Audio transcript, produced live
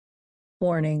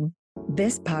Warning,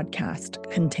 this podcast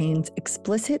contains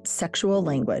explicit sexual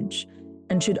language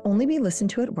and should only be listened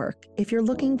to at work if you're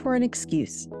looking for an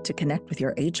excuse to connect with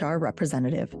your HR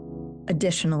representative.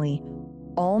 Additionally,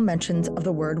 all mentions of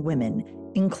the word women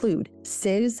include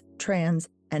cis, trans,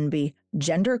 NB,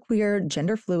 genderqueer,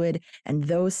 gender fluid, and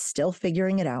those still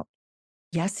figuring it out.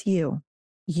 Yes, you.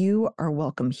 You are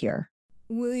welcome here.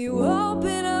 Will you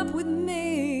open up with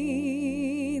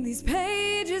me? These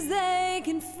pages, they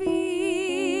can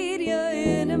feed your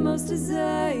innermost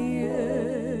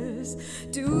desires.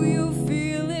 Do you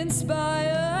feel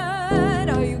inspired?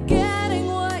 Are you getting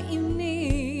what you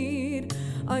need?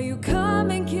 Are you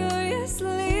coming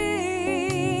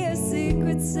curiously? A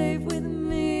secret safe with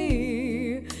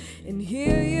me. And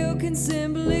here you can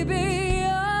simply be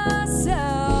yourself.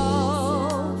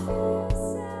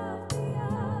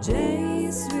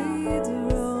 J's Sweet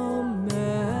Romance.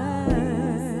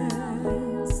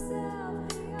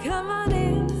 Come on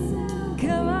in,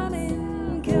 come on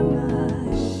in, come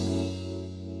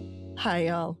on. Hi,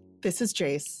 y'all. This is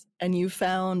Jace, and you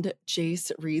found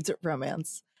Jace Reads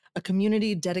Romance, a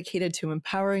community dedicated to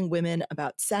empowering women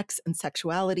about sex and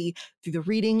sexuality through the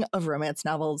reading of romance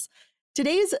novels.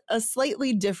 Today's a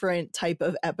slightly different type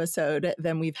of episode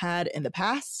than we've had in the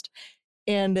past.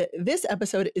 And this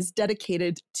episode is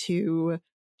dedicated to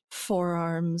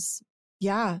forearms.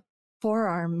 Yeah,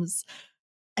 forearms.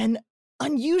 An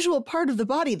unusual part of the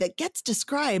body that gets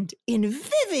described in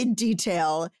vivid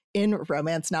detail in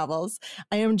romance novels.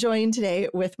 I am joined today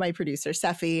with my producer,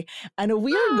 Sephi, and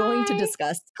we are going to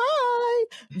discuss,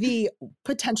 the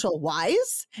potential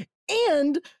whys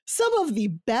and some of the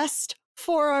best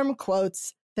forearm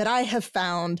quotes that I have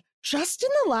found just in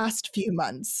the last few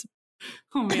months.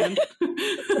 Oh, man.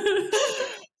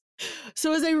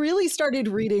 So as I really started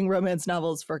reading romance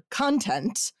novels for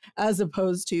content, as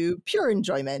opposed to pure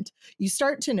enjoyment, you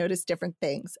start to notice different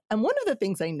things. And one of the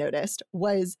things I noticed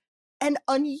was an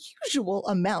unusual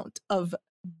amount of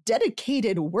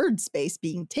dedicated word space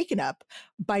being taken up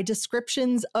by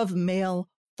descriptions of male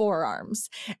forearms.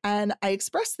 And I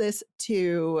expressed this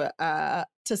to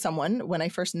someone when I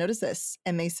first noticed this,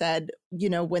 and they said, you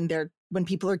know, when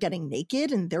people are getting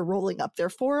naked and they're rolling up their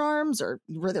forearms or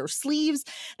their sleeves.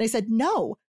 And I said,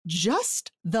 no,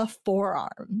 just the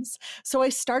forearms. So I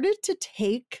started to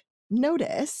take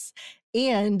notice,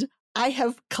 and I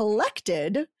have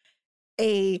collected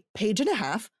a page and a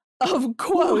half of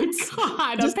quotes. Oh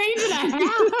my God, a page and a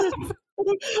half.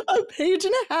 A page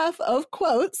and a half of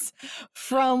quotes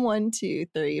from 1, 2,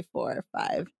 3, 4,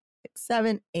 5, 6,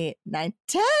 7, 8, 9,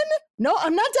 10. No,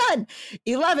 I'm not done.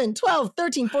 11, 12,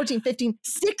 13, 14, 15,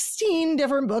 16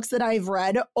 different books that I've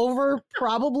read over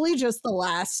probably just the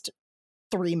last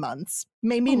 3 months.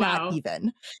 Maybe not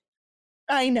even.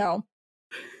 I know.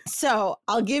 So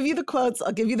I'll give you the quotes,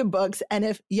 I'll give you the books. And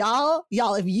if y'all,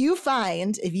 if you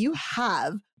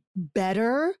have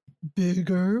better,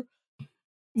 bigger,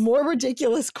 more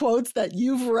ridiculous quotes that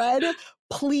you've read,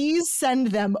 please send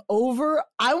them over.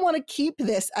 I want to keep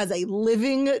this as a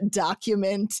living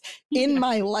document in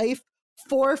my life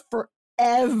for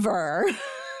forever.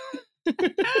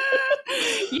 Yes,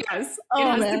 it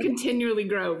has to continually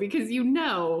grow because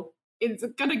it's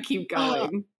gonna keep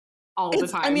going all the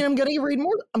time. I mean, I'm gonna read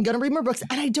more books,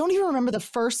 and I don't even remember the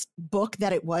first book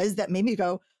that it was that made me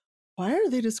go, why are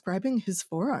they describing his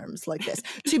forearms like this?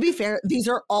 To be fair, these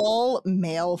are all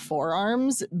male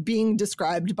forearms being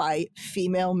described by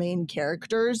female main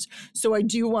characters. So I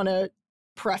do want to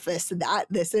preface that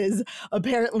this is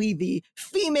apparently the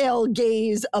female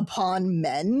gaze upon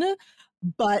men.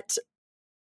 But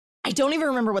I don't even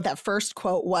remember what that first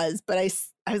quote was. But I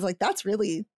was like, that's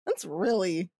really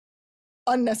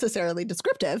unnecessarily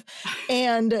descriptive.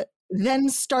 And then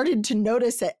started to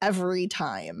notice it every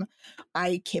time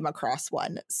I came across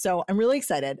one. So I'm really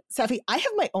excited. Sephi, I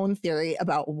have my own theory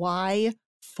about why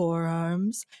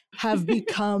forearms have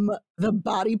become the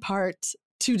body part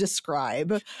to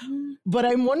describe. But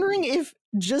I'm wondering if,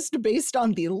 just based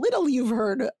on the little you've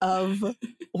heard of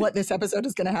what this episode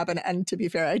is going to happen, and to be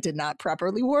fair, I did not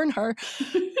properly warn her.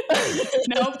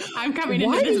 Nope, I'm coming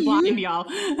into this blind, y'all.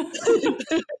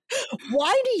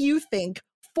 Why do you think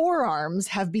forearms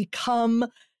have become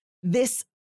this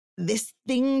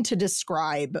thing to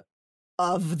describe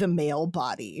of the male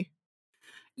body?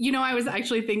 You know, I was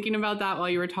actually thinking about that while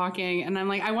you were talking, and I'm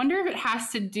like, I wonder if it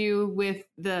has to do with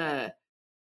the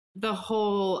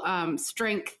whole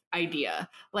strength idea.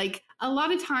 Like, a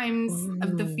lot of times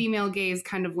the female gaze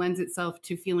kind of lends itself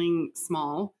to feeling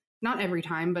small. Not every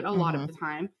time, but a lot of the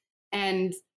time.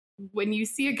 And when you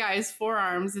see a guy's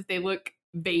forearms, if they look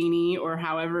veiny or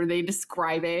however they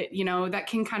describe it, you know, that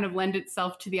can kind of lend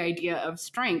itself to the idea of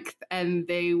strength, and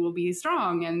they will be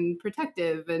strong and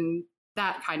protective and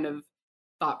that kind of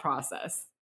thought process.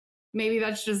 Maybe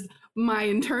that's just my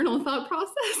internal thought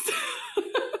process.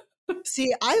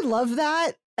 See, I love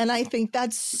that. And I think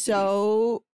that's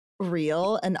so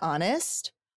real and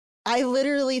honest. I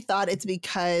literally thought it's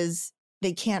because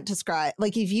they can't describe,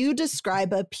 like, if you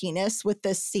describe a penis with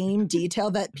the same detail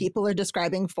that people are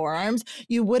describing forearms,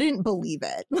 you wouldn't believe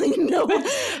it. Like, no,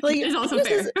 like, it's also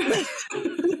fair.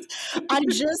 I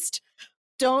just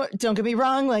don't get me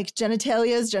wrong, like,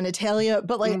 genitalia is genitalia,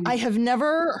 but like, I have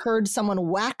never heard someone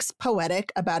wax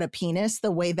poetic about a penis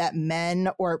the way that men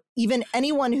or even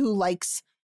anyone who likes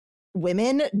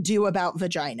women do about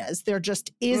vaginas. There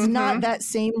just is not that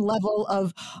same level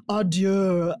of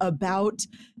adieu about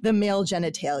the male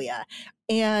genitalia.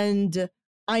 And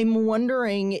I'm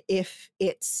wondering if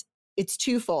it's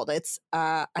twofold. It's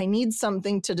I need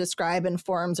something to describe, and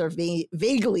forearms are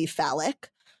vaguely phallic.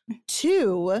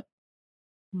 Two,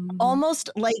 almost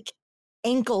like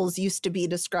ankles used to be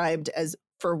described as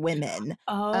for women.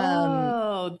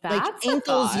 Oh, that's like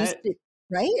ankles used to,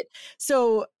 right?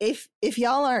 So if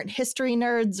y'all aren't history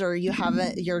nerds or you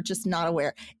haven't, you're just not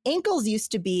aware, ankles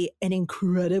used to be an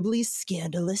incredibly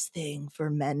scandalous thing for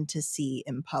men to see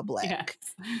in public. Yes.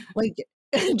 Like,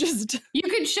 just you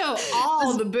could show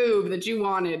all the boob that you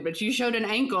wanted, but you showed an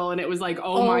ankle and it was like,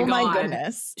 oh my God,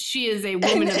 goodness, she is a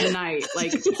woman of the night.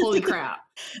 Like, holy crap.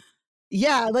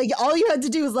 Yeah, like all you had to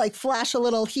do was like flash a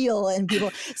little heel and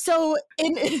people. So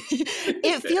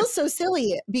it feels so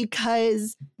silly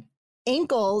because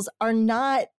ankles are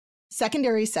not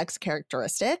secondary sex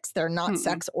characteristics. They're not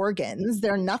sex organs.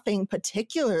 They're nothing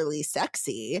particularly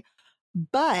sexy,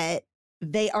 but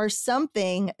they are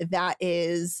something that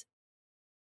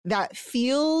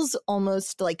feels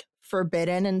almost like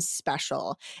forbidden and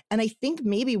special. And I think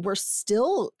maybe we're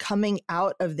still coming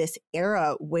out of this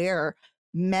era where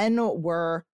men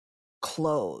were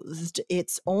clothed.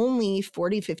 It's only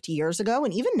 40, 50 years ago.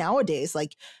 And even nowadays,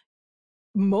 like,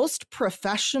 most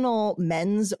professional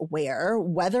men's wear,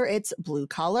 whether it's blue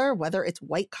collar, whether it's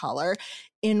white collar,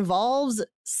 involves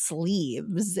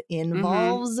sleeves,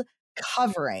 involves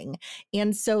covering.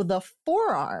 And so the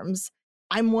forearms,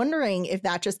 I'm wondering if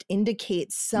that just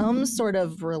indicates some sort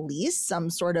of release, some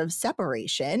sort of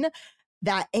separation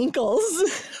that ankles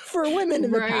for women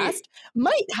in the past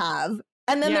might have.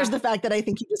 And then there's the fact that I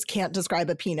think you just can't describe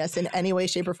a penis in any way,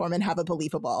 shape, or form and have it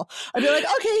believable. I'd be like,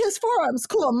 okay, his forearms,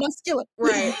 cool, muscular.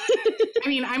 Right. I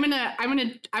mean, I'm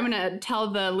gonna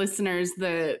tell the listeners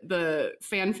the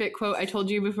fanfic quote I told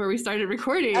you before we started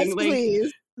recording. Yes,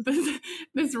 please.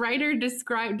 This writer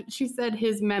described, she said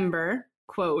his member,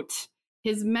 quote,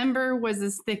 his member was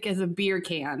as thick as a beer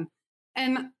can.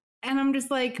 And I'm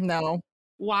just like, no.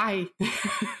 Why?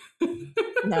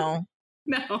 No.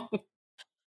 No.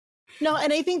 No,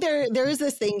 and I think there is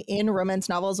this thing in romance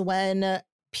novels when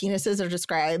penises are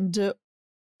described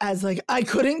as like, I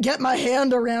couldn't get my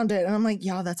hand around it. And I'm like,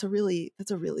 yeah, that's a really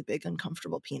big,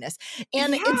 uncomfortable penis.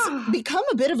 And it's become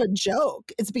a bit of a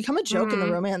joke. It's become a joke in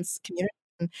the romance community.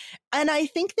 And I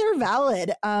think they're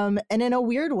valid. And in a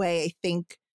weird way, I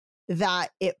think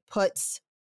that it puts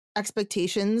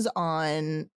expectations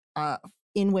on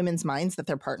in women's minds that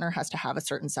their partner has to have a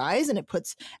certain size, and it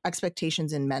puts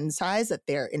expectations in men's size that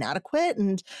they're inadequate.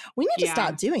 And we need to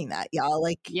stop doing that, y'all.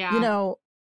 Like, you know,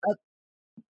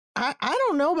 I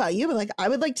don't know about you, but like, I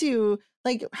would like to,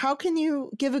 like, how can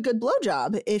you give a good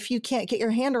blowjob if you can't get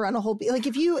your hand around a whole, like,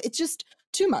 if you, it's just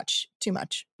too much.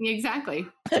 Exactly.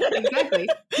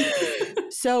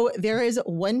 So there's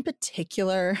one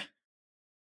particular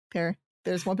quote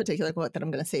that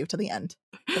I'm going to save to the end.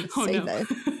 Save it.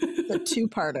 A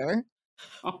two-parter.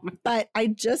 But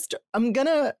I'm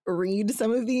gonna read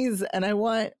some of these, and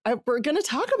we're gonna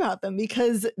talk about them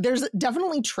because there's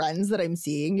definitely trends that I'm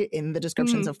seeing in the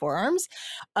descriptions of forearms.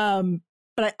 But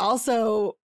I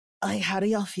also, like, how do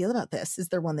y'all feel about this? Is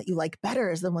there one that you like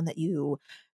better? Is there one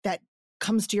that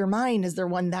comes to your mind? Is there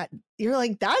one that you're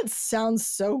like, that sounds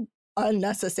so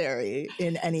unnecessary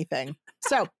in anything?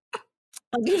 So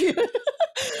I'll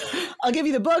give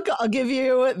you the book, I'll give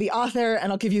you the author,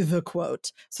 and I'll give you the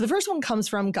quote. So the first one comes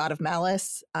from God of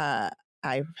Malice. I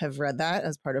have read that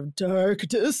as part of Dark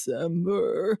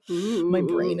December. Ooh. My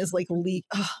brain is like leak.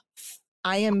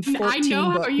 I am 14 I know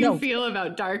how you feel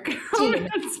about dark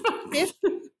romance books.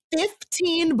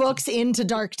 15 books into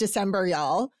Dark December,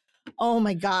 y'all. Oh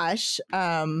my gosh.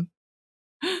 How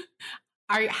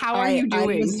are you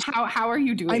doing? How are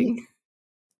you doing?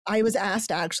 I was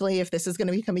asked actually if this is going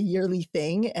to become a yearly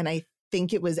thing, and I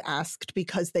think it was asked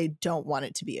because they don't want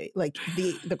it to be like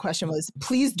the question was,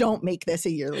 please don't make this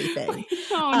a yearly thing.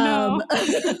 Oh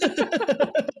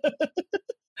no.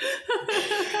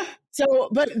 So,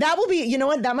 but that will be, you know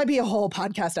what? That might be a whole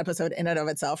podcast episode in and of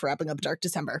itself, wrapping up Dark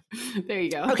December. There you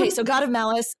go. Okay, so God of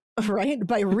Malice, right,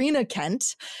 by Rena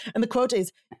Kent. And the quote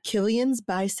is, Killian's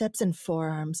biceps and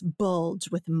forearms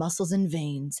bulge with muscles and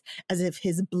veins as if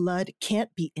his blood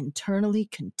can't be internally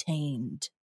contained.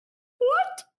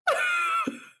 What?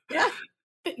 Yeah.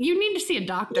 You need to see a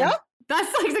doctor. Yeah.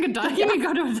 That's like a doctor. You need to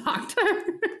go to a doctor.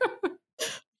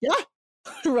 Yeah,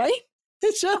 right?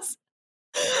 It's just...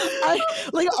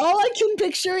 all I can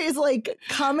picture is like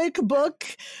comic book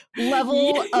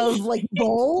level of like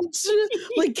bulge.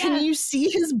 Like, can you see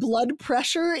his blood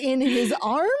pressure in his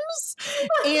arms?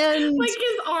 And like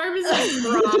his arms like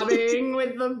throbbing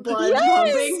with the blood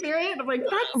pumping through it. I'm like,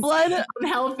 that's blood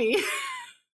unhealthy.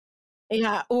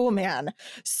 Yeah. Oh man.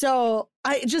 So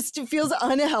it just feels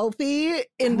unhealthy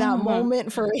in that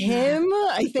moment for him.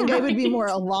 I think I would be more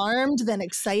alarmed than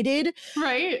excited.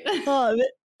 Right.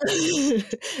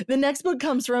 The next book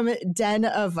comes from Den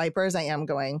of Vipers. I am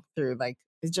going through like,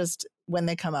 it's just when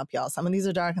they come up, y'all. Some of these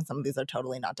are dark and some of these are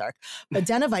totally not dark. But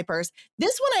Den of Vipers,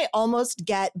 this one I almost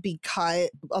get because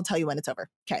I'll tell you when it's over.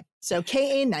 Okay. So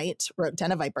K.A. Knight wrote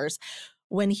Den of Vipers.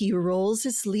 When he rolls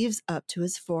his sleeves up to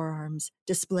his forearms,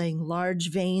 displaying large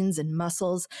veins and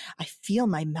muscles, I feel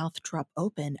my mouth drop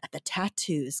open at the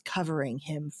tattoos covering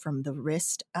him from the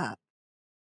wrist up.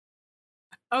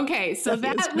 Okay, so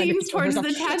that leans towards the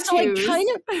tattoos. So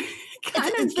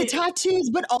it's the tattoos,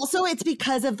 but also it's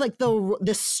because of like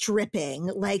the stripping,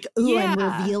 like, ooh, I'm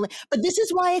revealing. But this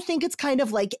is why I think it's kind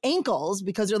of like ankles,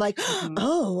 because you're like,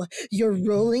 oh, you're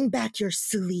rolling back your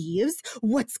sleeves.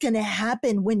 What's gonna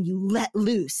happen when you let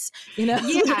loose? You know?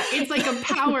 Yeah, it's like a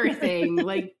power thing.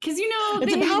 Like, because you know,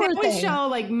 they always show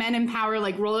like men in power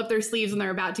like roll up their sleeves when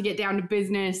they're about to get down to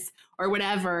business or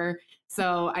whatever.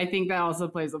 So I think that also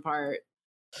plays a part.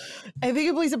 I think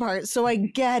it plays a part. So I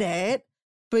get it.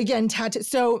 But again, tattoo.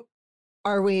 So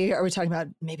are we talking about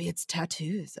maybe it's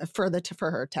tattoos for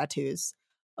her tattoos?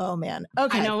 Oh man.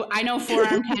 Okay. I know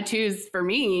forearm tattoos for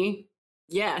me.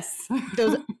 Yes.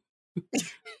 Those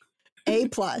A+.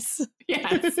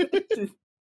 Yes. The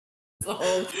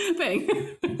whole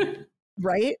thing.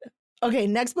 Right? Okay,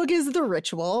 next book is The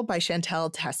Ritual by Chantal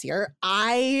Tessier.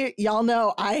 Y'all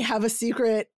know I have a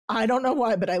secret. I don't know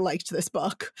why, but I liked this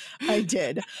book. I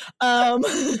did. I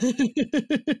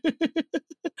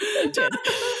did.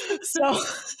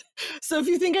 So if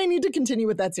you think I need to continue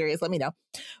with that series, let me know.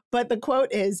 But the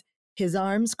quote is, his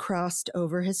arms crossed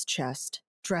over his chest,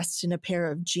 dressed in a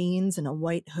pair of jeans and a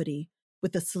white hoodie,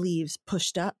 with the sleeves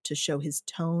pushed up to show his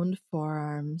toned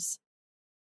forearms.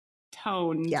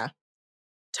 Toned. Yeah.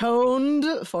 Toned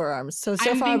forearms. So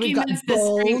I'm far we've got that's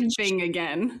the strength thing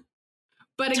again.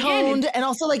 But again, toned and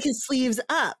also like his sleeves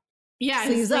up. Yeah,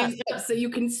 sleeves up so you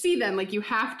can see them. Like you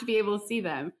have to be able to see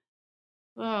them.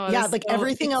 Oh, yeah, like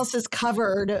everything else is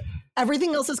covered.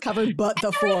 Everything else is covered but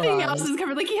the forearms. Everything else is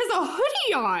covered. Like he has a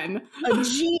hoodie on. A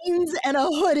jeans and a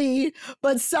hoodie.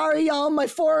 But sorry, y'all, my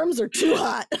forearms are too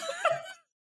hot.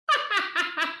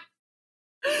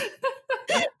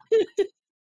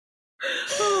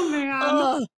 Oh,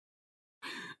 man.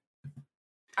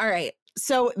 All right.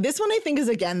 So this one I think is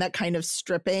again that kind of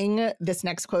stripping. This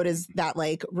next quote is that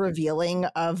like revealing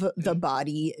of the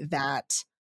body that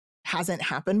hasn't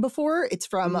happened before. It's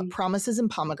from Promises and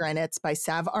Pomegranates by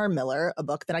Sav R. Miller, a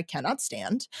book that I cannot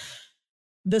stand.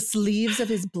 The sleeves of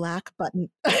his black button.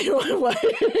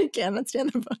 I cannot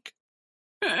stand the book.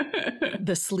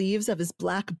 The sleeves of his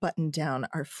black button down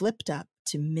are flipped up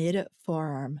to mid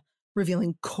forearm,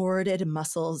 revealing corded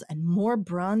muscles and more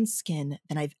bronze skin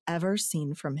than I've ever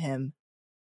seen from him.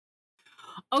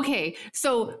 Okay,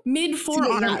 so mid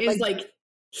forearm is like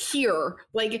here,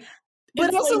 like,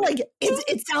 but also like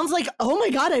it sounds like, oh my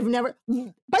god, I've never. By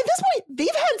this point, they've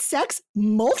had sex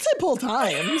multiple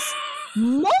times.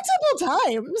 Multiple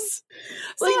times.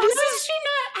 So Like, how is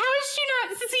she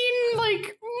not seen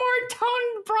like more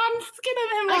toned bronze skin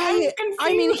of him? Like,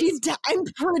 I'm confused. I mean, I'm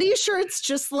pretty sure it's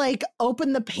just like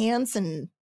open the pants and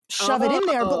shove it in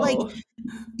there. But like,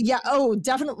 yeah,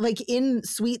 definitely. Like in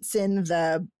Sweet Sin,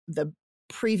 the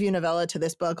preview novella to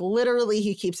this book, literally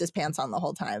he keeps his pants on the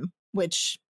whole time,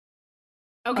 which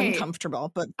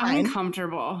uncomfortable, but fine.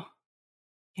 Uncomfortable.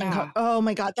 Yeah. Oh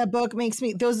my god, that book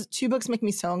those two books make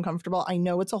me so uncomfortable. I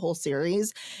know it's a whole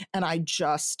series and I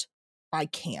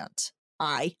can't.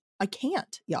 I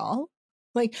can't, y'all.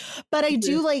 Like, but I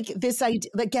do like this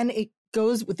idea. Again, it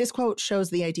goes with this quote shows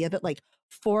the idea that like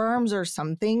forearms are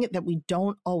something that we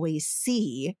don't always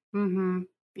see.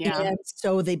 Yeah. And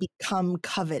so they become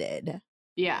coveted.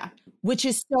 Yeah. Which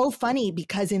is so funny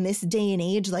because in this day and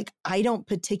age, like, I don't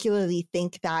particularly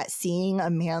think that seeing a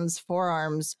man's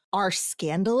forearms are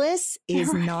scandalous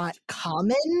is not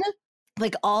common.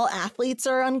 Like, all athletes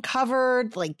are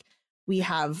uncovered. Like, we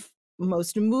have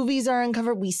most movies are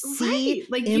uncovered. We see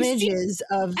Like images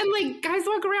of, and like guys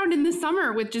walk around in the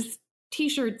summer with just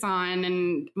t-shirts on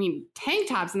and I mean tank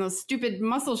tops and those stupid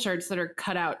muscle shirts that are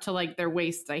cut out to like their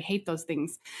waists. I hate those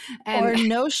things. And or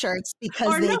no shirts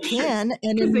because they can.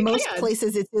 And in most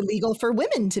places, it's illegal for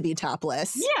women to be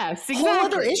topless. Yes, exactly. Whole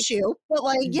other issue. But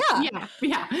like, yeah.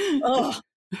 Ugh.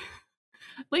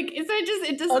 Like, is it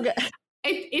just, it doesn't, okay.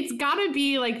 It's gotta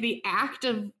be like the act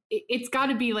of, it's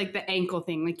gotta be like the ankle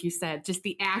thing, like you said, just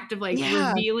the act of like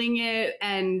revealing it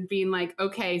and being like,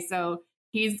 okay, so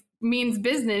he's means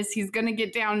business, he's gonna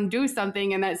get down and do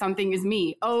something, and that something is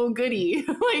me. Oh, goody.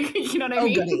 Like, you know what I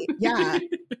mean? Goody. Yeah.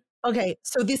 Okay,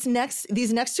 so these next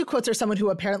two quotes are someone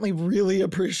who apparently really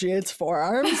appreciates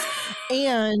forearms.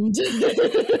 And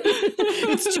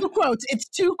it's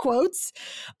two quotes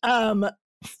from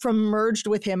Merged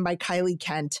with Him by Kylie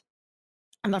Kent.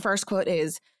 And the first quote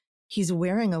is, he's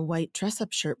wearing a white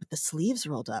dress-up shirt with the sleeves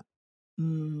rolled up.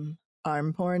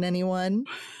 Arm porn, anyone?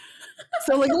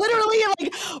 So like literally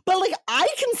like, but like I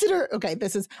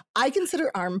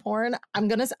consider arm porn. I'm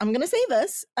gonna say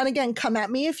this, and again, come at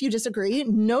me if you disagree.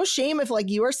 No shame if like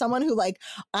you are someone who like,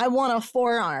 I want a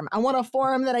forearm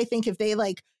that I think if they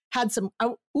like had some,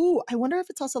 I wonder if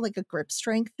it's also like a grip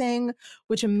strength thing,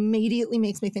 which immediately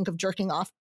makes me think of jerking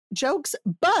off jokes.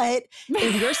 But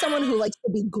if you're someone who likes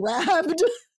to be grabbed,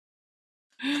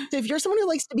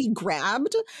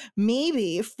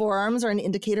 maybe forearms are an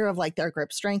indicator of like their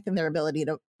grip strength and their ability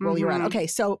to roll you around. Okay,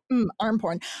 so arm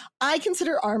porn. I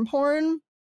consider arm porn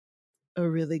a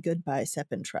really good bicep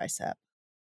and tricep.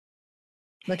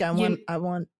 Like I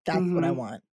want that's what I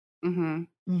want.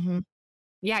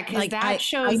 Yeah, because like, that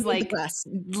shows like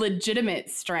legitimate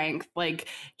strength. Like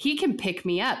he can pick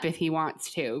me up if he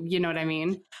wants to. You know what I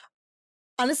mean?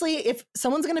 Honestly, if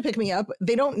someone's going to pick me up,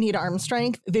 they don't need arm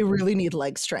strength. They really need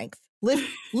leg strength.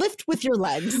 Lift with your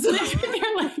legs. Lift with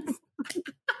your legs.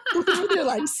 Lift with your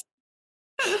legs.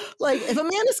 Like, if a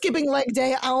man is skipping leg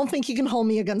day, I don't think he can hold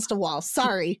me against a wall.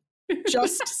 Sorry.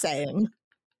 Just saying.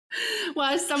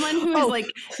 Well, as someone who has like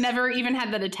never even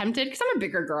had that attempted, because I'm a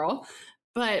bigger girl,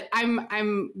 but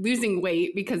I'm losing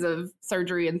weight because of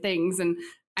surgery and things. And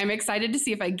I'm excited to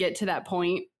see if I get to that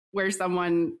point where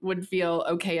someone would feel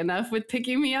okay enough with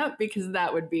picking me up, because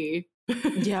that would be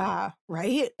yeah,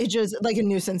 right? It's just like a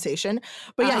new sensation.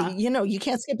 But yeah, you know, you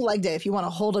can't skip leg day if you want to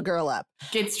hold a girl up.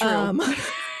 It's true.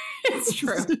 It's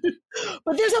true.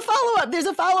 But there's a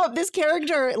follow-up. This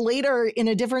character later in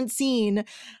a different scene,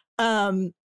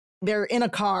 they're in a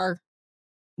car,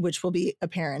 which will be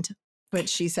apparent, but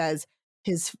she says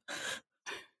his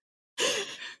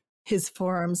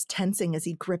forearms tensing as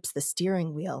he grips the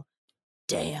steering wheel.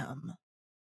 Damn.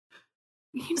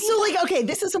 So like, okay,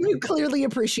 this is someone who clearly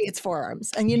appreciates forearms.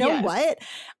 And you know what?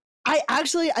 I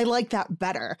like that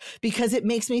better because it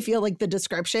makes me feel like the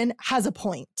description has a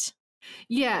point.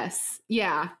 Yes.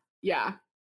 Yeah. Yeah.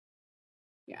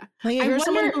 Yeah. Like if you're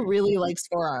someone who really likes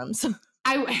forearms.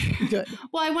 Good.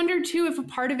 Well, I wonder too if a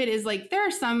part of it is like there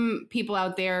are some people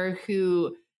out there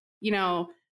who, you know,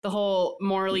 the whole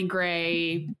morally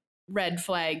gray red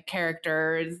flag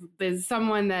character is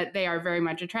someone that they are very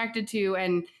much attracted to,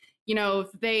 and you know, if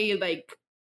they like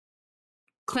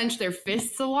clench their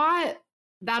fists a lot,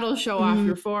 that'll show off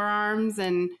your forearms.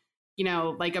 And you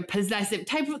know, like a possessive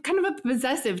type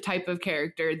of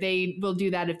character, they will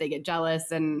do that if they get jealous.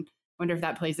 And wonder if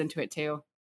that plays into it too.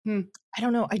 I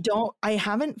don't know. I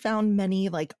haven't found many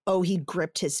like, oh, he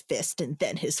gripped his fist and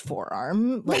then his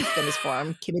forearm,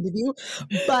 committed you.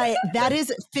 But that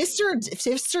is, fists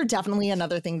are definitely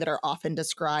another thing that are often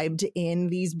described in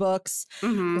these books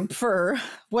for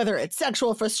whether it's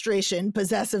sexual frustration,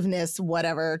 possessiveness,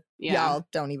 whatever. Y'all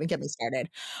don't even get me started.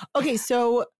 Okay,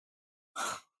 so,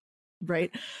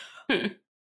 right.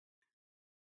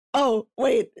 Oh,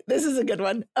 wait, this is a good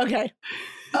one. Okay.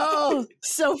 Oh,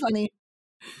 so funny.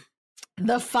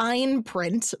 The Fine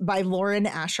Print by Lauren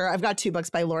Asher. I've got 2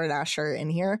 books by Lauren Asher in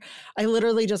here. I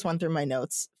literally just went through my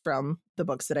notes from the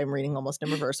books that I'm reading almost in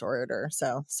reverse order.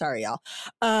 So sorry, y'all.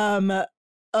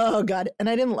 Oh God. And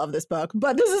I didn't love this book,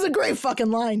 but this is a great fucking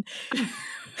line.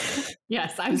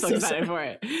 Yes, I'm so excited for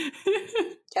it.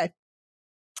 Okay.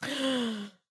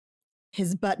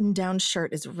 His button-down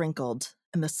shirt is wrinkled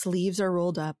and the sleeves are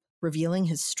rolled up, revealing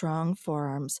his strong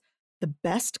forearms. The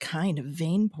best kind of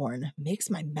vein porn makes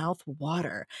my mouth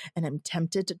water, and I'm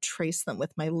tempted to trace them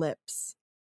with my lips.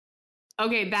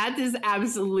 Okay, that is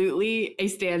absolutely a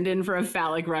stand-in for a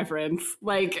phallic reference.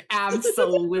 Like,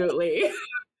 absolutely.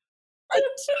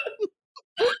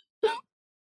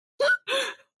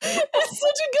 It's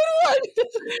such a good one.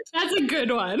 That's a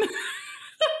good one.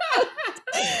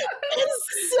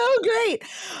 It's so great.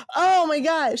 Oh my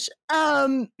gosh.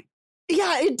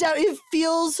 Yeah, it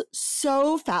feels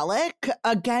so phallic.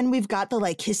 Again, we've got the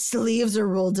like his sleeves are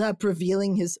rolled up,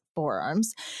 revealing his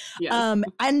forearms. Yes.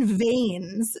 And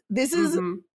veins. This is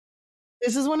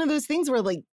one of those things where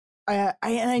like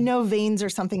I know veins are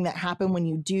something that happen when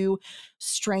you do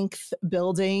strength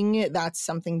building. That's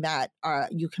something that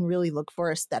you can really look for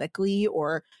aesthetically,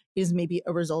 or is maybe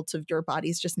a result of your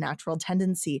body's just natural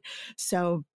tendency.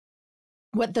 So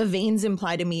what the veins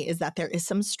imply to me is that there is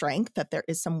some strength, that there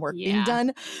is some work being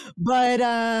done, but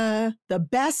the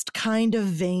best kind of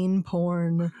vein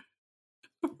porn.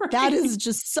 Right. That is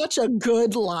just such a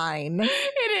good line.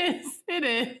 It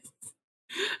is.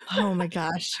 Oh my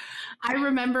gosh. I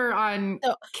remember on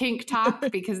Kink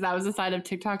Talk, because that was the side of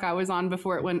TikTok I was on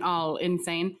before it went all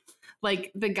insane.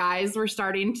 Like the guys were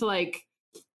starting to like,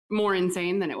 more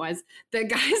insane than it was. The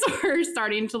guys were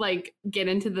starting to like get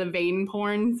into the vein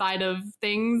porn side of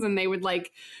things, and they would like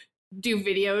do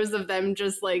videos of them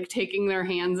just like taking their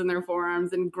hands in their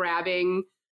forearms and grabbing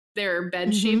their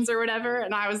bed sheets or whatever.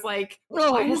 And I was like,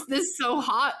 why is this so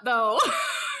hot though?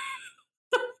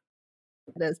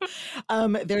 It is.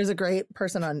 There's a great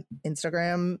person on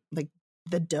Instagram, like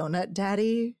the Donut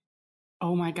Daddy.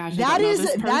 Oh my gosh. That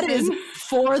is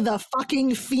for the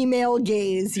fucking female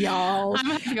gaze, y'all. I'm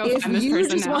gonna have to go find this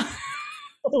person now.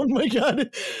 Oh my God.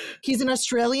 He's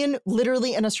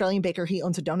literally an Australian baker. He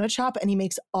owns a donut shop and he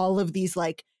makes all of these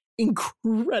like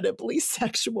incredibly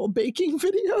sexual baking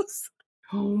videos.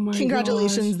 Oh my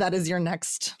Congratulations. gosh. That is your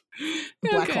next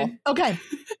black hole. Okay.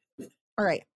 All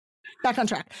right. Back on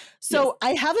track. So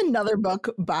I have another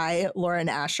book by Lauren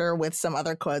Asher with some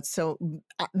other quotes. So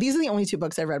these are the only two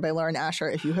books I've read by Lauren Asher.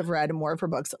 If you have read more of her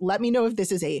books, let me know if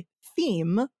this is a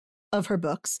theme of her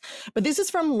books. But this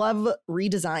is from Love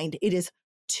Redesigned. It is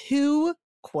 2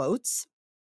 quotes,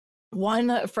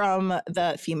 one from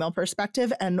the female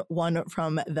perspective and one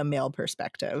from the male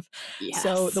perspective. Yes.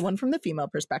 So the one from the female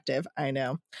perspective, I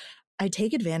know. I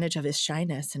take advantage of his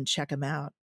shyness and check him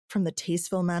out. From the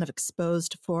tasteful amount of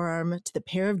exposed forearm to the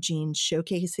pair of jeans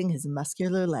showcasing his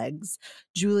muscular legs,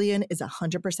 Julian is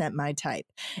 100% my type.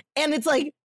 And it's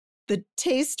like the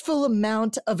tasteful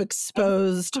amount of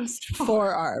exposed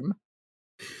forearm.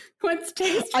 What's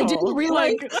tasteful? I didn't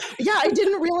realize. I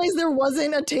didn't realize there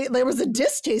wasn't there was a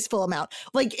distasteful amount.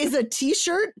 Like, is a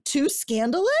t-shirt too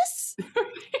scandalous?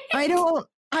 I don't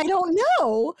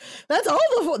know.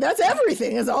 That's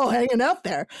everything is all hanging out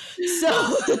there.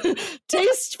 So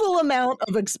tasteful amount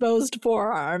of exposed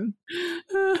forearm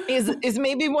is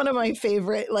maybe one of my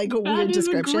favorite like weird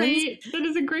descriptions. That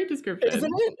is a great description.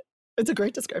 Isn't it? It's a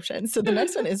great description. So the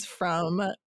next one is from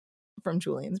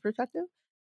Julian's perspective.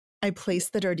 I place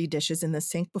the dirty dishes in the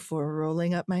sink before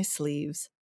rolling up my sleeves.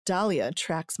 Dahlia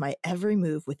tracks my every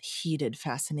move with heated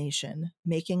fascination,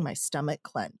 making my stomach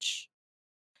clench.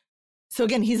 So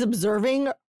again, he's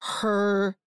observing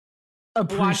her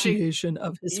appreciation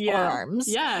of his forearms.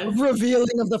 Yeah.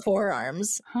 Revealing of the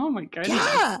forearms. Oh my goodness.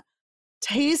 Yeah.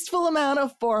 Tasteful amount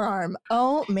of forearm.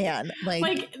 Oh man.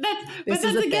 That's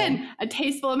again a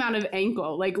tasteful amount of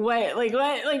ankle. Like what?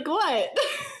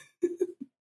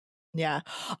 Yeah.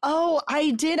 Oh,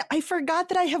 I forgot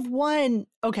that I have one.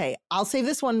 Okay, I'll save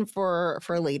this one for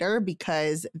later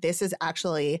because this is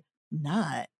actually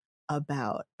not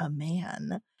about a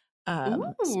man.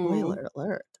 Spoiler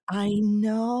alert. I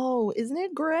know. Isn't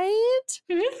it great?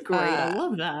 It is great. I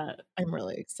love that. I'm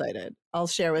really excited. I'll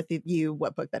share with you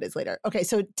what book that is later. Okay,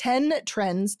 so 10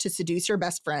 Trends to Seduce Your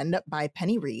Best Friend by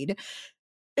Penny Reed.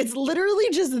 It's literally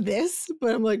just this,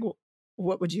 but I'm like,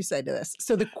 what would you say to this?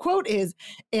 So the quote is,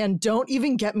 and don't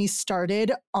even get me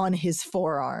started on his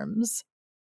forearms.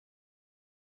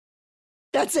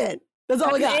 That's it. That's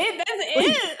all I got.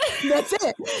 That's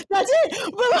it.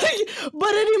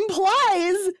 But it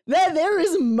implies that there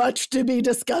is much to be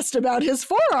discussed about his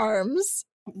forearms.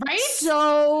 Right?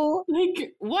 So,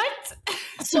 like, what?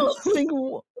 So, like,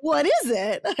 what is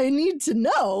it? I need to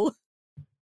know.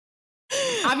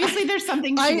 Obviously, there's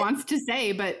something she wants to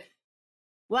say, but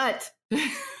what?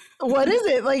 What is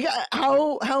it? Like,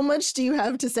 how much do you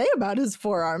have to say about his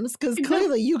forearms? Because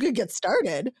clearly you could get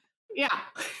started. Yeah.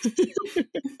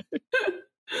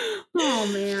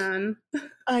 Oh man.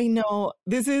 I know.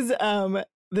 This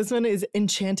one is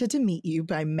Enchanted to Meet You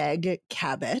by Meg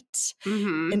Cabot.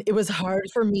 Mm-hmm. And it was hard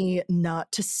for me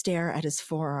not to stare at his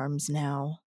forearms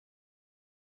now.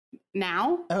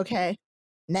 Now? Okay.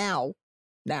 Now.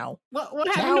 now. What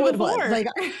happened Now to it was. before? Like,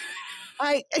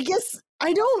 I guess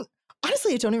I don't,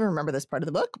 honestly, I don't even remember this part of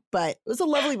the book, but it was a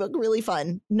lovely book, really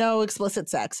fun. No explicit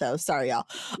sex, so sorry, y'all.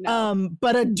 No.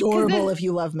 But adorable if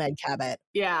you love Meg Cabot.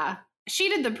 Yeah. She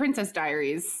did the Princess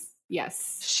Diaries.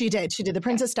 Yes. She did. She did the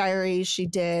Princess Diaries. She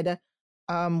did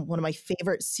one of my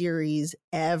favorite series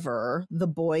ever, The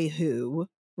Boy Who.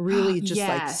 Really just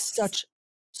Yes. like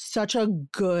such a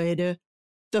good,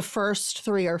 the first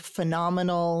three are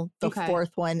phenomenal. The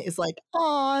fourth one is like,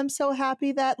 oh, I'm so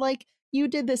happy that like you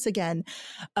did this again.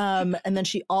 And then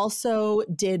she also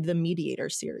did the Mediator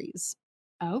series.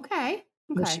 Okay.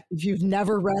 Which, if you've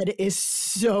never read, is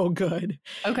so good.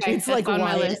 Okay. It's like on YA.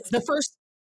 my list.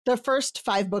 The first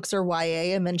 5 books are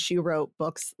YA, and then she wrote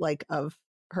books like of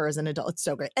her as an adult. It's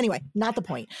so great. Anyway, not the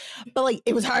point. But like,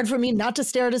 it was hard for me not to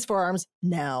stare at his forearms.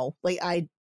 Now, like I'm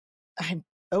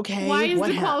okay. Why is what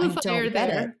the I qualifier don't get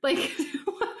there? it. Like,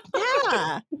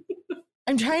 Yeah.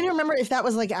 I'm trying to remember if that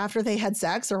was like after they had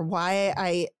sex or why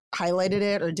I highlighted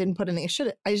it or didn't put any.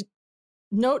 I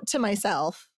note to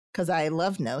myself, because I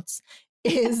love notes,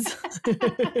 is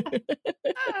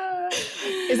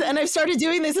and I've started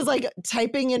doing this is like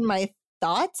typing in my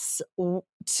thoughts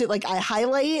to like I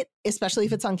highlight, especially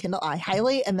if it's on Kindle, I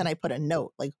highlight and then I put a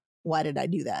note like, why did I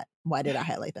do that? Why did I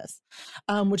highlight this?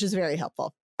 Which is very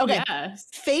helpful. Okay. Yes.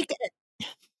 Fake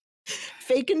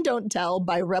and Don't Tell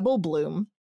by Rebel Bloom.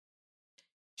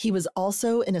 He was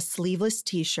also in a sleeveless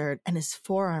t-shirt and his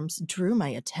forearms drew my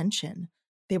attention.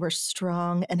 They were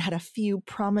strong and had a few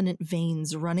prominent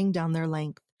veins running down their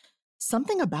length.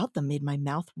 Something about them made my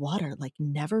mouth water like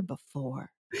never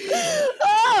before.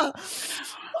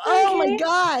 Oh my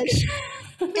gosh.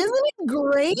 Isn't it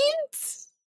great?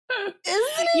 Isn't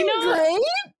it great?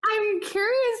 I'm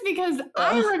curious because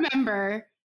I remember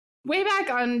way back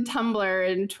on Tumblr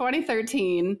in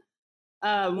 2013,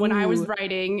 when I was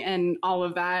writing and all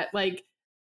of that, like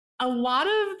a lot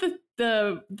of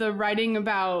the writing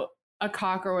about a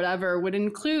cock or whatever would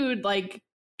include like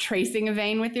tracing a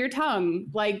vein with your tongue,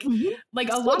 like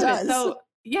a lot of it. So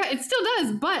yeah, it still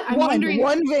does. But I'm wondering,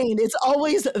 one vein. It's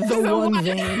always the one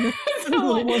vein.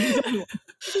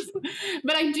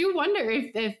 But I do wonder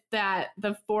if that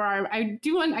the forearm. I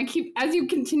keep as we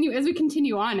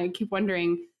continue on. I keep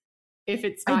wondering if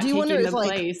it's not taking the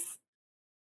place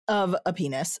of a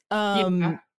penis.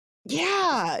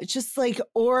 Yeah, just like,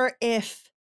 or if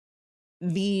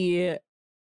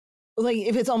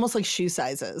if it's almost like shoe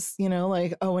sizes, you know,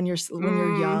 like, oh, when you're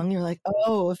young, you're like,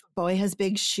 oh, if a boy has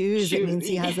big shoes, it means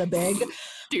he has a big,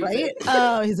 right?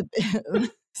 Oh,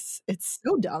 it's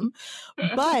so dumb.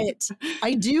 But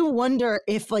I do wonder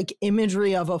if like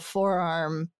imagery of a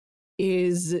forearm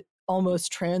is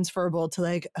almost transferable to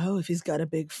like, oh, if he's got a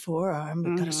big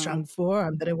forearm, got a strong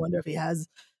forearm, then I wonder if he has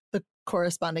the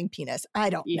corresponding penis.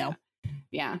 I don't know.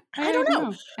 Yeah. I don't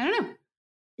know. I don't know.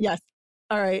 Yes.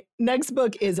 All right. Next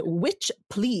book is Witch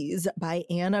Please by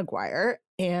Anne Aguirre.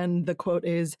 And the quote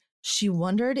is, she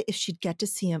wondered if she'd get to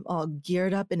see him all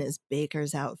geared up in his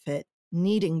baker's outfit,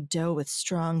 kneading dough with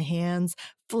strong hands,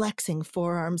 flexing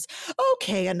forearms.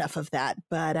 Okay, enough of that.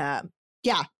 But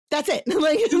yeah, that's it.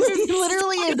 Like,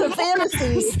 literally is a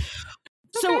fantasy.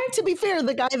 So to be fair,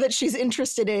 the guy that she's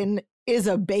interested in is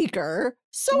a baker.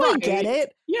 So I get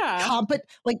it. Yeah.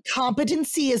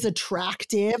 Competency is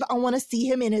attractive. I want to see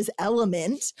him in his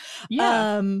element.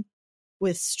 Yeah.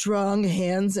 With strong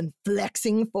hands and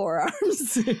flexing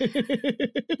forearms.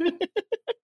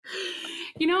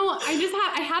 You know,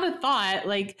 I had a thought.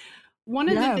 Like, one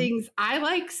of the things I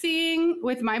like seeing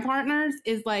with my partners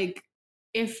is like,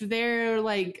 if they're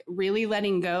like really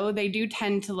letting go, they do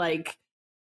tend to like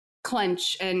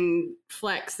clench and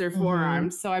flex their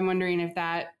forearms. So I'm wondering if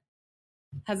that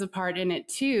has a part in it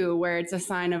too, where it's a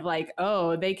sign of like,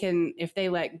 oh, they can, if they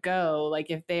let go,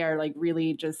 like if they are like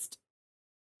really just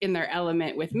in their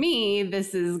element with me,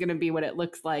 this is going to be what it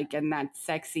looks like. And that's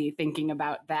sexy thinking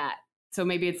about that. So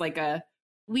maybe it's like a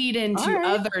lead into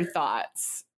other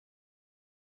thoughts.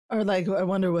 Or like, I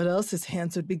wonder what else his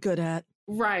hands would be good at.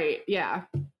 Right. Yeah.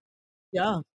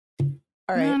 Yeah. All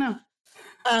right.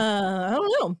 I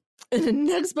don't know. The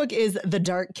next book is The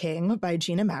Dark King by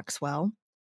Gina Maxwell.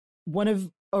 One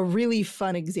of a really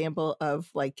fun example of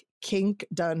like kink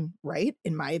done right,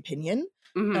 in my opinion.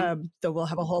 Though we'll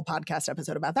have a whole podcast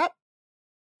episode about that.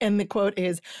 And the quote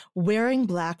is, wearing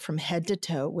black from head to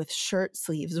toe with shirt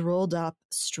sleeves rolled up,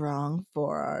 strong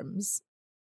forearms.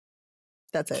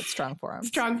 That's it. Strong forearms.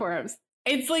 Strong forearms.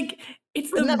 It's like,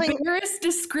 it's the barest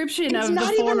description of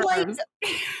the forearms.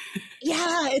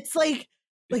 Yeah, it's like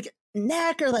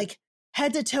neck or like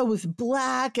head to toe with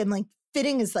black, and like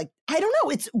fitting is like, I don't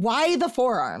know. It's why the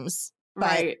forearms. But,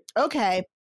 right. Okay.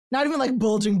 Not even like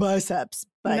bulging biceps,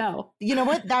 but No. you know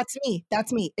what? That's me.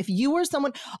 That's me. If you were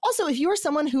someone, also, if you are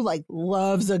someone who like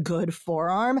loves a good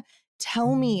forearm,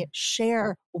 tell me,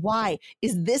 share why.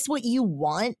 Is this what you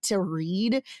want to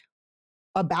read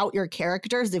about your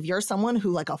characters? If you're someone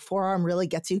who like a forearm really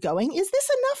gets you going, is this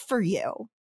enough for you?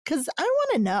 Because I want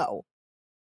to know.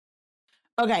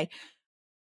 Okay.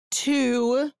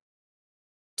 Two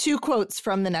quotes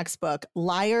from the next book,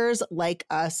 Liars Like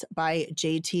Us by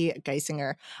J.T.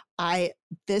 Geisinger.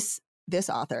 This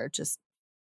author just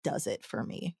does it for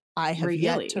me. I have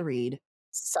yet to read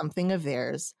something of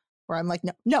theirs where I'm like,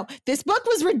 no, this book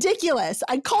was ridiculous.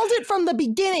 I called it from the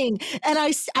beginning and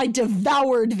I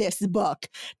devoured this book,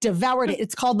 devoured it.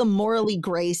 It's called the Morally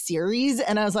Gray series.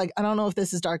 And I was like, I don't know if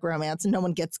this is dark romance and no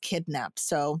one gets kidnapped.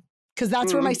 So, because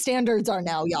that's where my standards are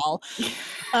now, y'all.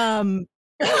 I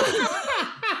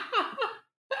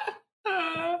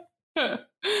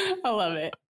love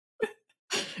it.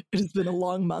 It has been a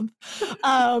long month.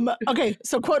 Okay,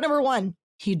 so quote number 1.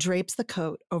 He drapes the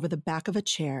coat over the back of a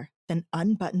chair, then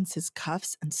unbuttons his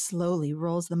cuffs and slowly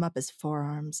rolls them up his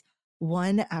forearms,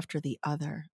 one after the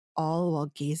other, all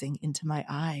while gazing into my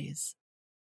eyes.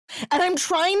 And I'm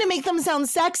trying to make them sound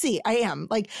sexy. I am.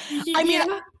 Like, I mean,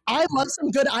 I love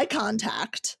some good eye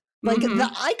contact. Like the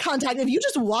eye contact, if you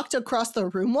just walked across the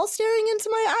room while staring into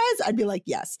my eyes, I'd be like,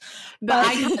 yes. The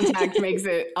eye contact makes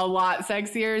it a lot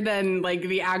sexier than like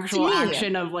the actual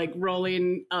action of like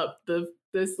rolling up the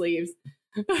sleeves.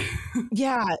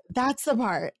 Yeah, that's the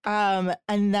part. And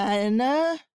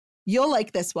then you'll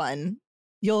like this one.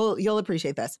 You'll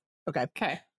appreciate this.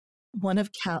 Okay. One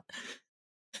of Cal.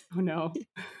 Oh no.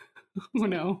 Oh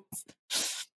no.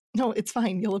 No, it's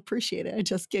fine. You'll appreciate it. I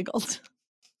just giggled.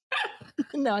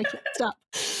 No, I can't stop.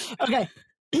 Okay.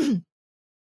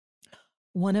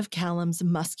 One of Callum's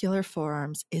muscular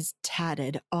forearms is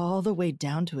tatted all the way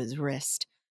down to his wrist.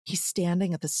 He's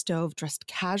standing at the stove dressed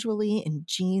casually in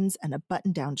jeans and a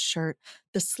button-down shirt,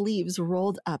 the sleeves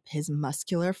rolled up his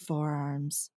muscular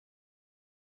forearms.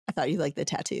 I thought you liked the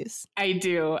tattoos. I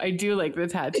do like the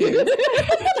tattoos.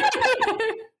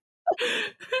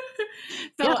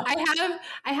 So yeah.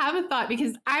 I have a thought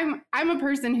because I'm a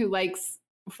person who likes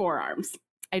forearms.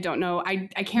 I don't know. I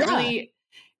can't really.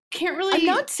 I'm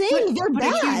not saying they're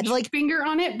bad. Like finger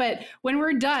on it, but when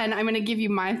we're done, I'm going to give you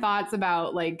my thoughts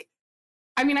about like.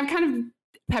 I mean, I've kind of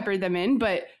peppered them in,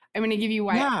 but I'm going to give you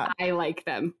why I like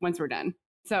them once we're done.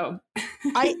 So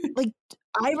I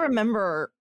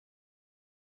remember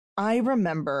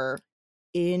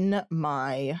in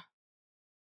my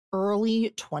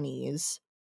early 20s.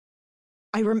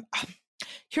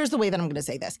 Here's the way that I'm going to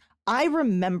say this. I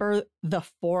remember the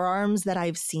forearms that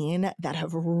I've seen that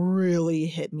have really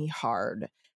hit me hard,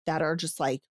 that are just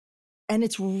like, and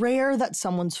it's rare that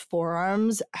someone's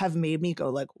forearms have made me go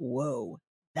like, whoa,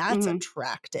 that's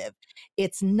attractive.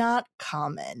 It's not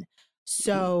common.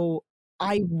 So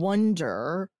I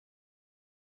wonder,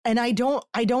 and I don't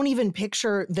even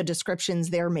picture the descriptions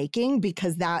they're making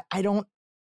because that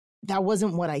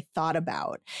wasn't what I thought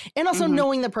about. And also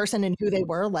knowing the person and who they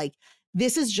were, like,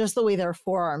 this is just the way their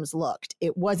forearms looked.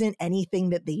 It wasn't anything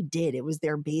that they did. It was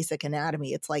their basic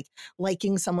anatomy. It's like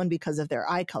liking someone because of their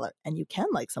eye color. And you can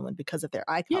like someone because of their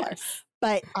eye color. Yes.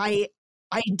 But I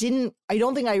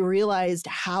don't think I realized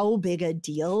how big a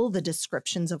deal the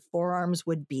descriptions of forearms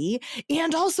would be.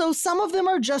 And also some of them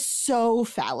are just so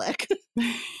phallic.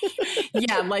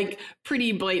 Yeah, like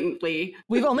pretty blatantly.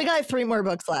 We've only got 3 more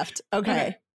books left.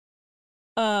 Okay.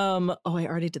 I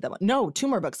already did that one. No, 2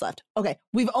 more books left. Okay.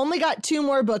 We've only got 2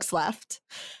 more books left.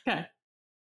 Okay.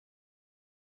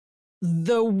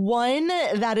 The one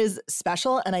that is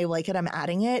special, and I like it, I'm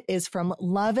adding it, is from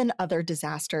Love and Other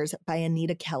Disasters by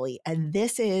Anita Kelly. And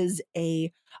this is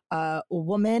a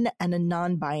woman and a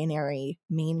non-binary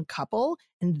main couple.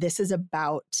 And this is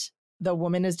about, the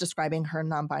woman is describing her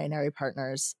non-binary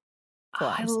partner's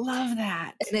forearms. I love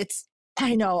that. And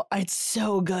I know, it's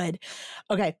so good.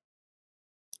 Okay.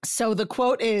 So the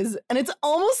quote is, and it's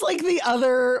almost like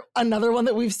another one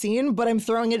that we've seen, but I'm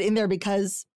throwing it in there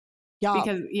because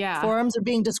forearms are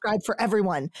being described for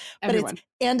everyone. But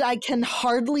and I can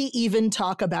hardly even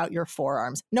talk about your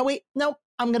forearms. No,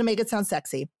 I'm going to make it sound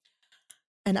sexy.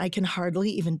 And I can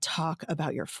hardly even talk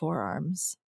about your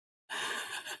forearms.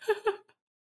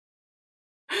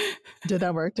 Did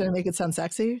that work? Did I make it sound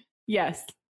sexy? Yes.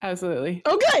 Absolutely.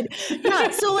 Oh, good. Yeah.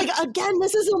 So like, again,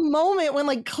 this is a moment when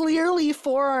like clearly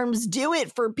forearms do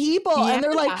it for people. Yeah. And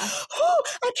they're like, oh,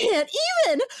 I can't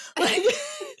even. Like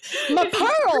my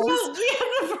pearls.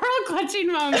 The pearl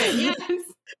clutching moment. Yes.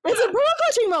 It's a pearl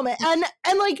clutching moment.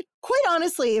 And like, quite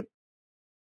honestly,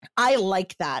 I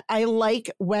like that. I like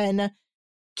when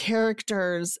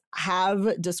characters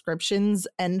have descriptions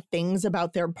and things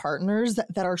about their partners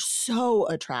that are so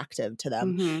attractive to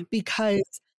them because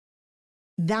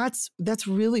that's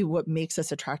really what makes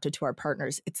us attracted to our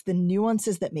partners. It's the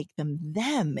nuances that make them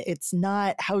them. It's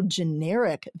not how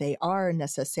generic they are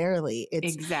necessarily.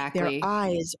 It's their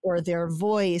eyes or their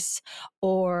voice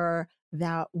or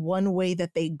that one way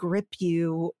that they grip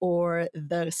you or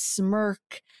the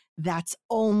smirk that's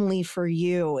only for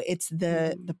you. It's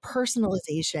the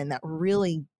personalization that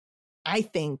really, I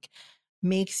think,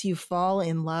 makes you fall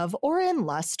in love or in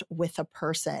lust with a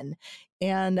person.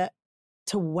 And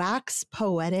to wax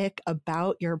poetic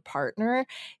about your partner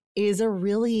is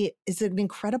an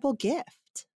incredible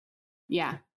gift.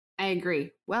 Yeah, I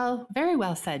agree. Well, very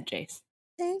well said, Jace.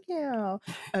 Thank you.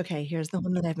 Okay, here's the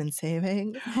one that I've been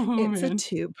saving. It's a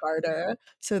two-parter.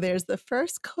 So there's the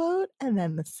first quote and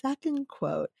then the second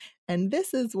quote. And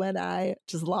this is when I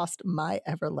just lost my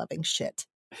ever-loving shit.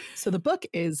 So the book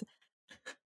is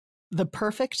The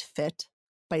Perfect Fit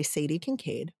by Sadie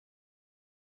Kincaid.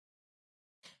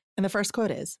 And the first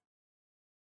quote is,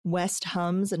 West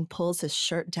hums and pulls his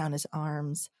shirt down his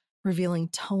arms, revealing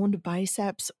toned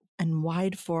biceps and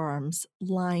wide forearms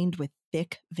lined with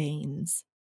thick veins.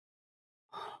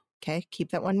 Okay, keep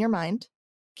that one in your mind.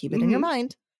 Keep it in your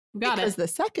mind. Because the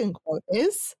second quote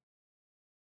is,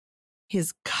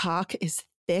 his cock is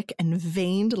thick and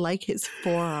veined like his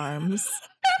forearms.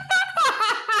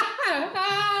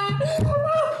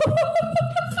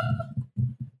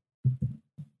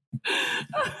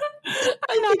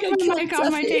 I knocked my mic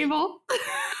off my table.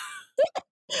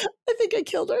 I think I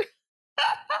killed her.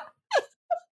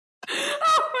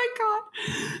 Oh my God.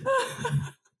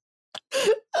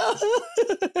 Oh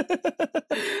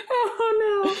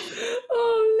no.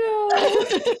 Oh no.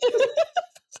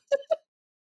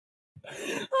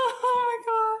 Oh my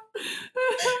God.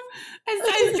 I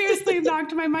seriously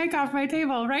knocked my mic off my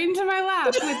table right into my lap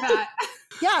with that.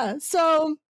 Yeah,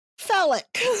 so phallic.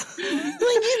 Like,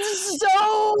 it's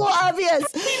so obvious.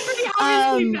 Pretty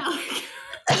obviously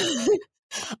phallic.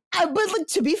 But like,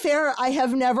 to be fair, I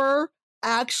have never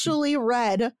actually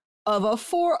read of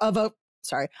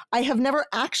I have never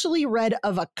actually read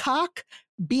of a cock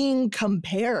being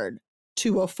compared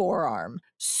to a forearm.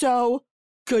 So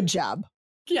good job.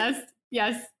 Yes.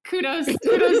 Kudos to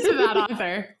that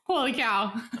author. Holy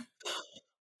cow.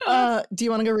 Do you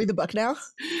want to go read the book now?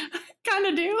 Kind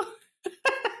of do.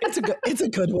 It's a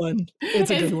good one.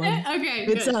 It's a good one. Okay.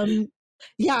 It's good.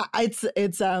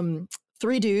 it's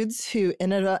three dudes who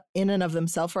in and of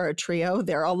themselves are a trio.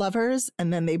 They're all lovers,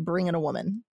 and then they bring in a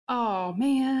woman. Oh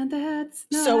man, that's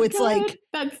not so it's good. like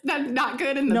that's not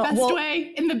good in the best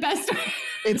way. In the best way.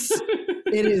 It's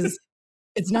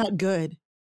not good.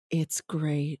 It's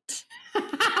great.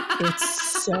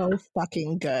 It's so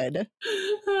fucking good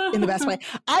in the best way.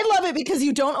 I love it because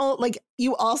you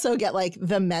you also get like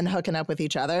the men hooking up with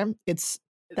each other. That's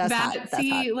hot. That's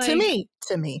hot. Like,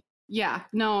 to me. Yeah,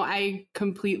 no, I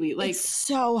completely like. It's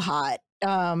so hot.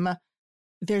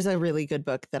 There's a really good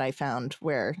book that I found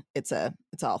where it's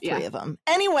all three of them.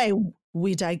 Anyway,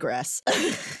 we digress.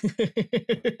 Okay,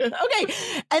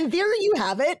 and there you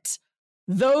have it.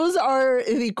 Those are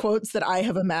the quotes that I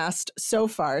have amassed so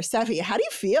far. Steffi, how do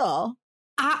you feel?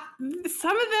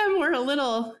 Some of them were a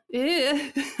little,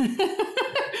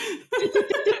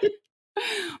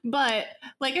 but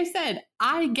like I said,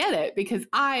 I get it because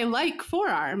I like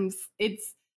forearms.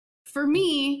 It's for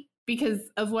me because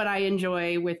of what I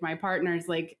enjoy with my partners.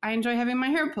 Like I enjoy having my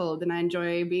hair pulled and I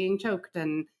enjoy being choked,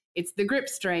 and it's the grip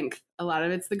strength. A lot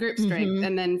of it's the grip strength.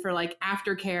 And then for like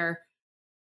aftercare,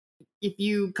 if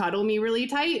you cuddle me really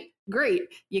tight, great.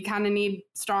 You kind of need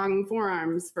strong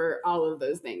forearms for all of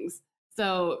those things.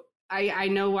 So I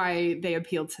know why they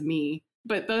appeal to me.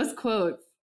 But those quotes,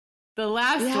 the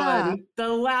last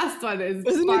one is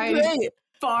by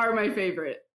far my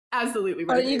favorite. Absolutely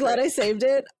my favorite. Are you glad I saved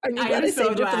it? Are you glad I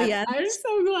saved it for the end? I'm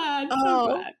so glad. So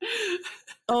glad.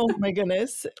 Oh my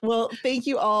goodness. Well, thank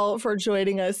you all for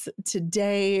joining us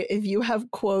today. If you have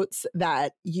quotes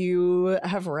that you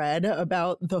have read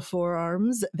about the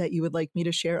forearms that you would like me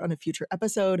to share on a future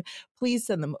episode, please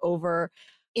send them over.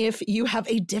 If you have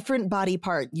a different body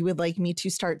part you would like me to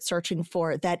start searching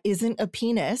for that isn't a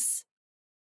penis,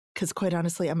 because quite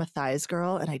honestly, I'm a thighs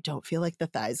girl and I don't feel like the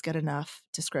thighs get enough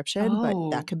description, but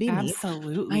that could be me.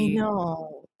 Absolutely. I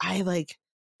know. I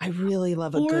really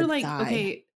love a good thigh.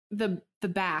 Okay, the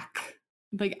back.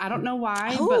 Like, I don't know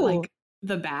why, but like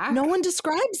the back. No one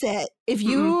describes it. If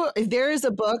there is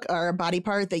a book or a body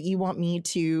part that you want me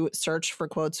to search for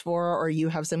quotes for, or you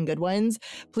have some good ones,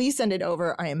 please send it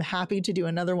over. I am happy to do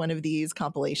another one of these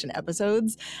compilation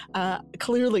episodes.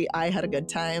 Clearly I had a good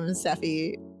time.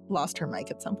 Steffi, lost her mic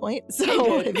at some point.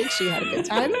 So I think she had a good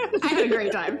time. I had a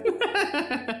great time.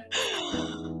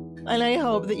 And I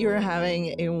hope that you're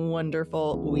having a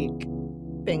wonderful week.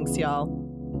 Thanks, y'all.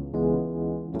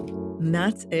 And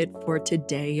that's it for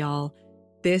today, y'all.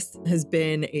 This has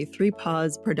been a 3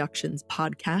 Paws Productions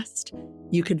podcast.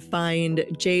 You can find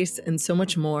Jace and so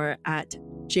much more at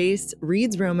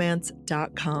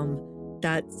jacereadsromance.com.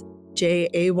 That's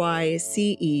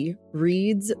JAYCE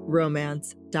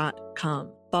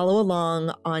readsromance.com. Follow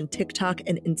along on TikTok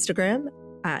and Instagram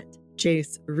at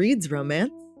Jace Reads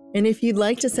Romance. And if you'd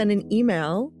like to send an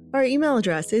email, our email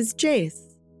address is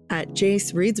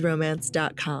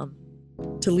jace@jacereadsromance.com.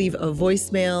 To leave a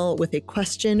voicemail with a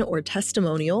question or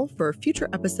testimonial for a future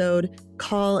episode,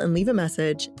 call and leave a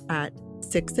message at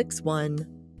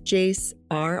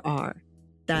 661-JACE-RR.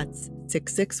 That's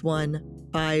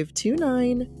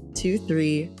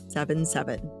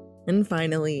 661-529-2377. And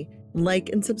finally, like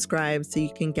and subscribe so you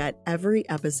can get every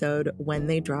episode when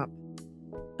they drop.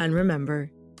 And remember,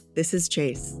 this is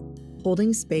Jace,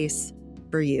 holding space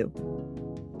for you.